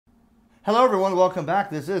Hello everyone, welcome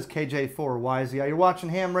back. This is KJ4YZ. You're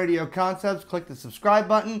watching HamRadioConcepts. Click the subscribe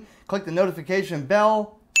button, click the notification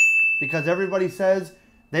bell, because everybody says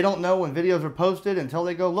they don't know when videos are posted until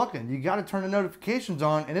they go looking. You got to turn the notifications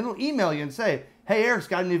on and it'll email you and say, hey, Eric's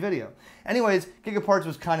got a new video. Anyways, Gigaparts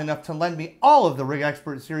was kind enough to lend me all of the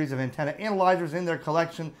RigExpert series of antenna analyzers in their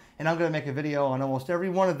collection, and I'm going to make a video on almost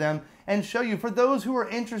every one of them and show you, for those who are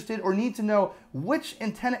interested or need to know which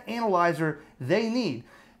antenna analyzer they need.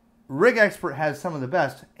 RigExpert has some of the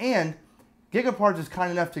best, and Gigaparts is kind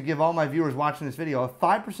enough to give all my viewers watching this video a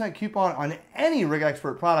 5% coupon on any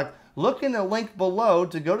RigExpert product. Look in the link below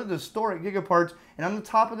to go to the store at Gigaparts, and on the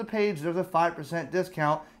top of the page there's a 5%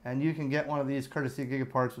 discount, and you can get one of these courtesy of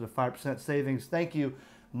Gigaparts with a 5% savings. Thank you,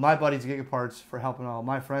 my buddies Gigaparts, for helping all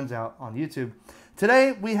my friends out on YouTube.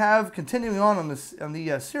 Today we have, continuing on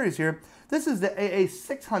the series here, this is the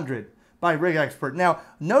AA-600 by RigExpert. Now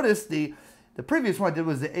notice the previous one I did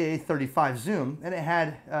was the AA-35 zoom, and it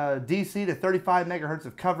had DC to 35 megahertz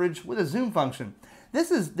of coverage with a zoom function.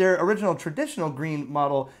 This is their original traditional green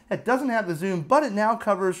model that doesn't have the zoom, but it now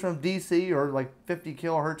covers from DC, or like 50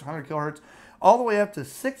 kilohertz, 100 kilohertz, all the way up to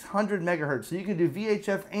 600 megahertz. So you can do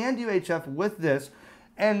VHF and UHF with this,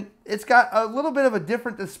 and it's got a little bit of a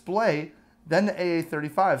different display than the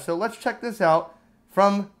AA-35. So let's check this out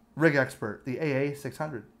from RigExpert, the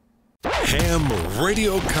AA-600.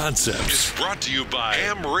 HamRadioConcepts is brought to you by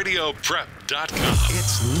HamRadioPrep.com.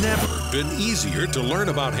 It's never been easier to learn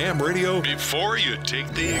about ham radio before you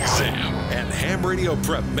take the exam. And Ham Radio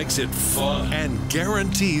Prep makes it fun and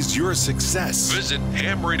guarantees your success. Visit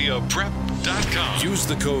HamRadioPrep.com. Use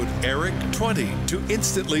the code ERIC20 to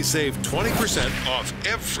instantly save 20% off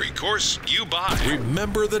every course you buy.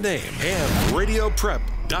 Remember the name,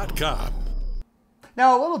 HamRadioPrep.com.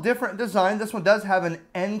 Now, a little different design. This one does have an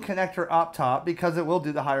N connector up top because it will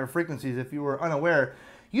do the higher frequencies. If you were unaware,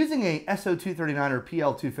 using a SO239 or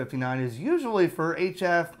PL259 is usually for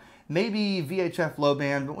HF, maybe VHF low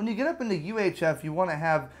band, but when you get up into UHF, you want to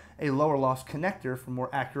have a lower loss connector for more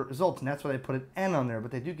accurate results, and that's why they put an N on there,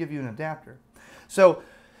 but they do give you an adapter. So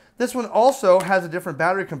this one also has a different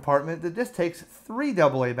battery compartment that just takes 3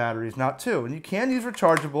 AA batteries, not 2. And you can use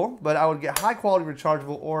rechargeable, but I would get high quality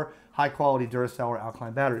rechargeable or high quality Duracell or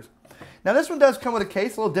alkaline batteries. Now this one does come with a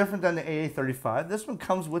case, a little different than the AA-35. This one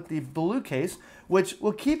comes with the blue case, which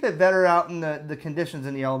will keep it better out in the conditions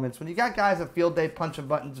and the elements. When you got guys at field day punching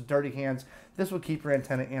buttons with dirty hands, this will keep your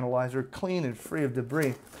antenna analyzer clean and free of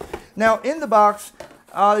debris. Now in the box,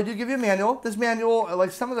 they do give you a manual. This manual,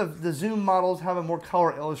 like some of the Zoom models, have a more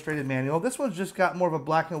color illustrated manual. This one's just got more of a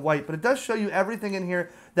black and white, but it does show you everything in here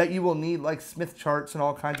that you will need, like Smith charts and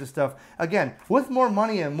all kinds of stuff. Again, with more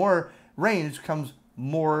money and more range comes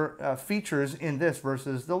more features in this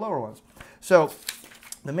versus the lower ones. So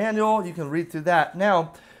the manual, you can read through that.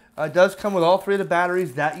 Now, it does come with all 3 of the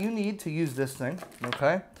batteries that you need to use this thing,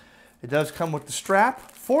 okay? It does come with the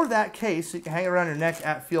strap for that case, so you can hang it around your neck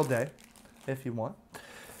at field day if you want.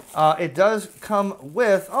 It does come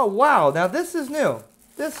with, oh wow, now this is new.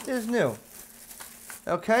 This is new.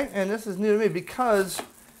 Okay, and this is new to me because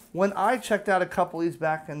when I checked out a couple of these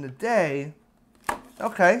back in the day,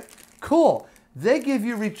 okay, cool. They give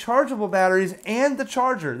you rechargeable batteries and the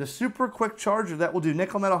charger, the super quick charger that will do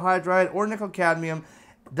nickel metal hydride or nickel cadmium,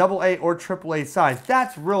 AA or AAA size.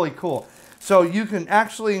 That's really cool. So you can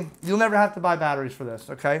actually, you'll never have to buy batteries for this,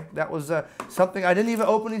 okay? That was something, I didn't even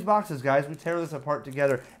open these boxes, guys. We tear this apart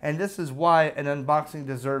together. And this is why an unboxing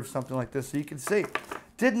deserves something like this, so you can see.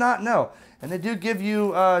 Did not know. And they do give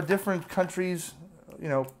you different countries, you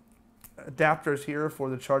know, adapters here for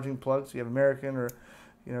the charging plugs. So you have American or,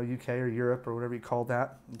 you know, UK or Europe or whatever you call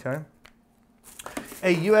that, okay?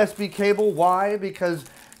 A USB cable, why? Because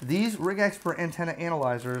these RigExpert antenna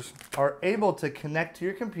analyzers are able to connect to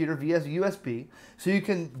your computer via USB, so you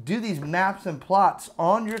can do these maps and plots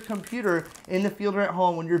on your computer in the field or at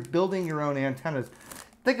home when you're building your own antennas.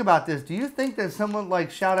 Think about this. Do you think that someone like,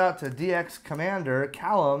 shout out to DX Commander,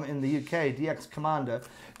 Callum in the UK, DX Commander,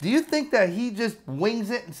 do you think that he just wings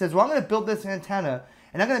it and says, well, I'm going to build this antenna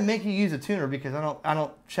and I'm going to make you use a tuner because I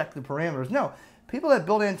don't check the parameters? No. People that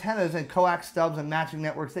build antennas and coax stubs and matching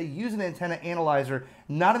networks, they use an antenna analyzer,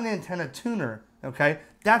 not an antenna tuner, okay?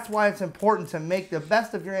 That's why it's important to make the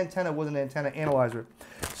best of your antenna with an antenna analyzer.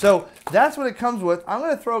 So that's what it comes with. I'm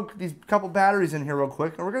going to throw these couple batteries in here real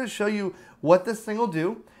quick, and we're going to show you what this thing will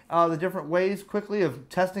do, the different ways quickly of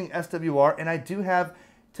testing SWR, and I do have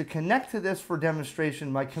to connect to this for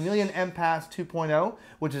demonstration my Chameleon MPass 2.0,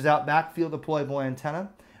 which is out back field deployable antenna.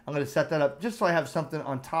 I'm going to set that up just so I have something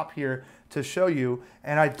on top here to show you.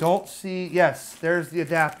 And I don't see, yes, there's the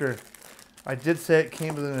adapter. I did say it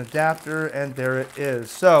came with an adapter, and there it is.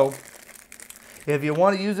 So if you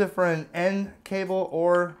want to use it for an N cable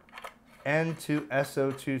or N to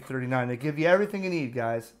SO239. They give you everything you need,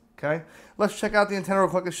 guys. Okay, let's check out the antenna real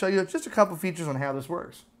quick and show you just a couple features on how this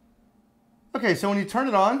works. Okay, so when you turn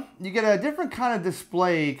it on, you get a different kind of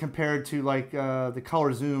display compared to like the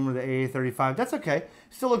color zoom or the AA-35. That's okay.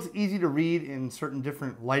 Still looks easy to read in certain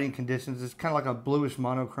different lighting conditions. It's kind of like a bluish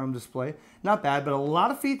monochrome display. Not bad, but a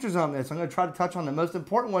lot of features on this. I'm going to try to touch on the most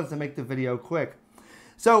important ones to make the video quick.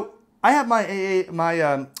 So I have my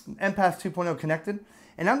MPass 2.0 connected,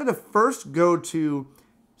 and I'm going to first go to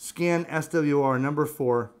scan SWR number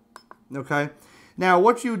 4. Okay. Now,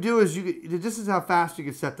 what you do is this is how fast you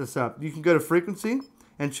can set this up. You can go to frequency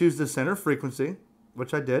and choose the center frequency,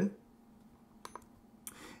 which I did.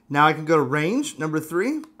 Now I can go to range, number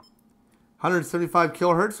 3, 175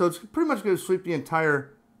 kilohertz. So it's pretty much going to sweep the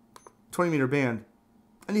entire 20-meter band.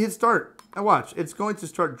 And you hit start. Now watch, it's going to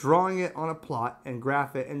start drawing it on a plot and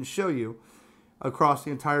graph it and show you across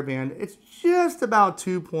the entire band. It's just about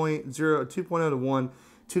 2.0 to 1.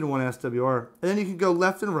 2-to-1 SWR. And then you can go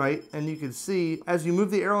left and right, and you can see, as you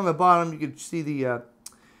move the arrow on the bottom, you can see the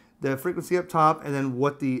frequency up top and then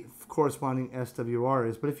what the corresponding SWR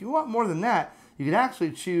is. But if you want more than that, you can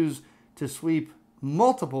actually choose to sweep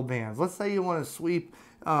multiple bands. Let's say you want to sweep,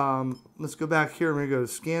 let's go back here. We're going to go to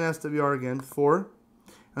scan SWR again, 4.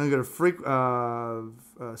 I'm going to go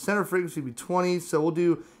to center frequency be 20, so we'll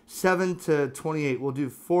do 7 to 28. We'll do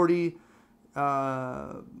 40.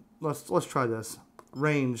 Let's try this.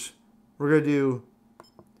 Range, we're going to do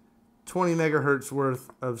 20 megahertz worth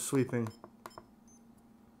of sweeping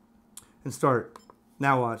and start.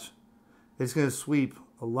 Now watch, it's going to sweep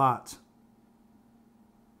a lot.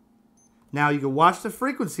 Now you can watch the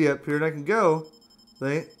frequency up here, and I can go,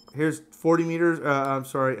 right? Here's 40 meters, I'm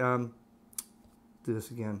sorry, do this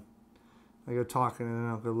again. I go talking and then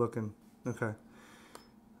I'll go looking. Okay,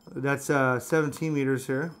 that's 17 meters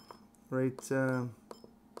here, right? So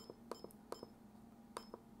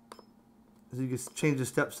you can change the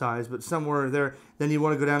step size, but somewhere there, then you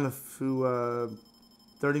want to go down to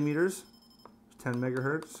 30 meters, 10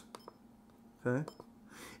 megahertz, okay?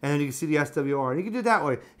 And then you can see the SWR, and you can do it that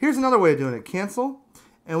way. Here's another way of doing it. Cancel,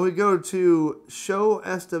 and we go to show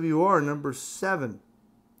SWR number 7.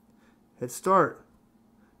 Hit start.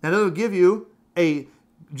 Now that'll give you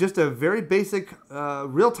just a very basic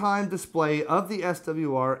real-time display of the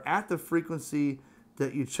SWR at the frequency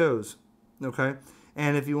that you chose, okay?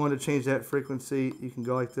 And if you want to change that frequency, you can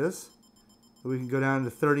go like this. We can go down to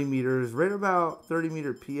 30 meters, right about 30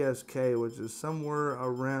 meter PSK, which is somewhere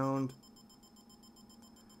around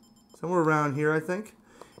here, I think.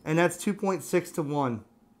 And that's 2.6 to 1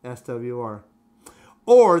 SWR.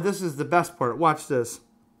 Or this is the best part. Watch this.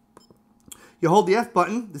 You hold the F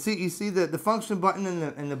button. You see the function button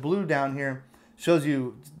and the blue down here shows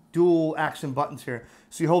you dual action buttons here.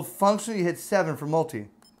 So you hold function, you hit 7 for multi.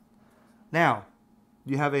 Now,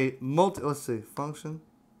 you have a multi, let's see, function,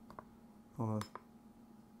 hold on,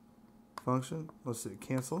 function, let's see,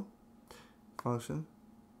 cancel, function,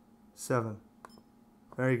 7.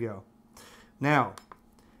 There you go. Now,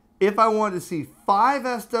 if I wanted to see 5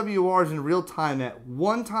 SWRs in real time at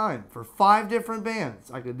one time for 5 different bands,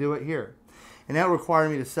 I could do it here. And that required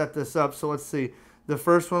me to set this up. So let's see, the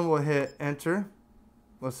first one will hit enter.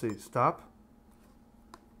 Let's see, stop,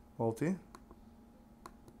 multi.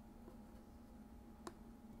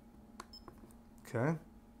 Okay,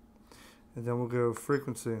 and then we'll go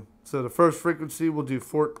frequency. So the first frequency we'll do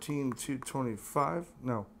 14 to 25.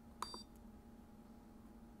 No.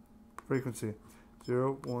 Frequency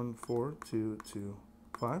 0, 1, 4, 2, 2,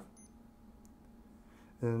 5.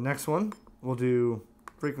 And the next one we'll do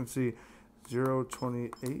frequency 0,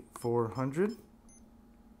 28, 400.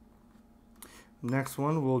 Next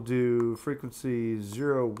one we'll do frequency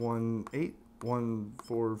 0, 1, 8, 1,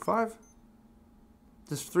 4, 5.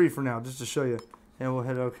 Just 3 for now, just to show you. And we'll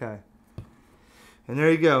hit OK. And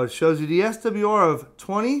there you go. It shows you the SWR of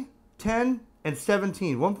 20, 10, and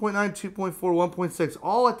 17. 1.9, 2.4, 1.6,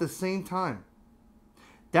 all at the same time.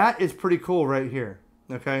 That is pretty cool right here.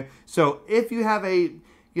 Okay. So if you have a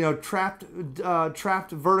trapped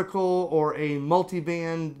vertical or a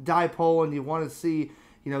multi-band dipole, and you want to see,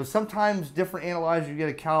 sometimes different analyzers you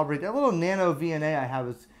get to calibrate. That little nano VNA I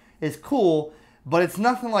have is cool. But it's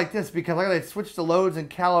nothing like this, because I gotta switch the loads and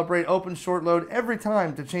calibrate open short load every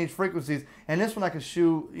time to change frequencies. And this one I can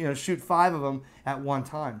shoot 5 of them at one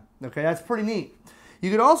time. Okay, that's pretty neat. You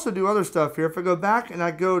could also do other stuff here. If I go back and I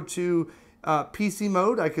go to PC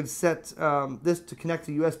mode, I could set this to connect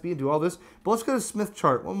to USB and do all this. But let's go to Smith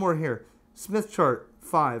chart. One more here. Smith chart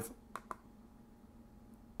 5.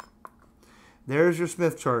 There's your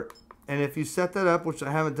Smith chart. And if you set that up, which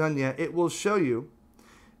I haven't done yet, it will show you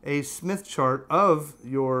a Smith chart of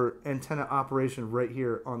your antenna operation right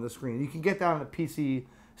here on the screen. You can get that on the PC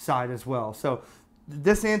side as well. So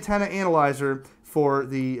this antenna analyzer for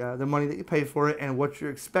the money that you pay for it and what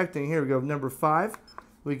you're expecting. Here we go, number 5.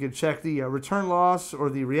 We can check the return loss or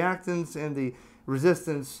the reactance and the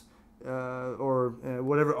resistance or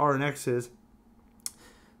whatever R and X is.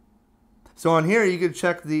 So on here you can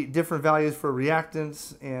check the different values for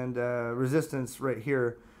reactance and resistance right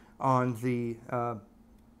here on the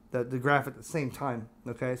graph at the same time.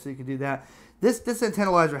 Okay, so you can do that. This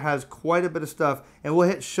antennalyzer has quite a bit of stuff, and we'll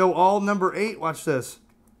hit show all number 8. Watch this.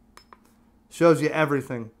 Shows you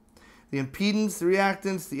everything. The impedance, the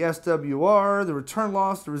reactance, the SWR, the return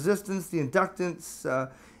loss, the resistance, the inductance,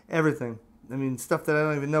 everything. I mean, stuff that I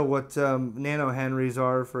don't even know what nanohenries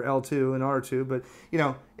are for L2 and R2, but, you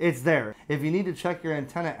know, it's there. If you need to check your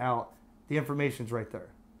antenna out, the information's right there.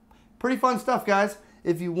 Pretty fun stuff, guys.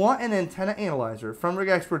 If you want an antenna analyzer from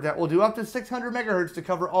RigExpert that will do up to 600 megahertz to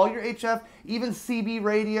cover all your HF, even CB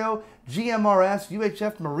radio, GMRS,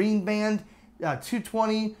 UHF marine band,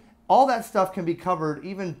 220, all that stuff can be covered,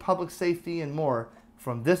 even public safety and more,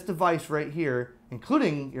 from this device right here,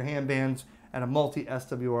 including your ham bands at a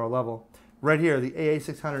multi-SWR level. Right here, the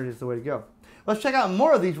AA-600 is the way to go. Let's check out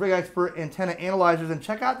more of these RigExpert antenna analyzers and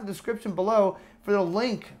check out the description below for the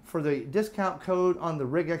link for the discount code on the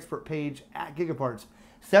RigExpert page at Gigaparts.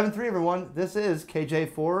 7-3 everyone, this is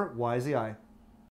KJ4YZI.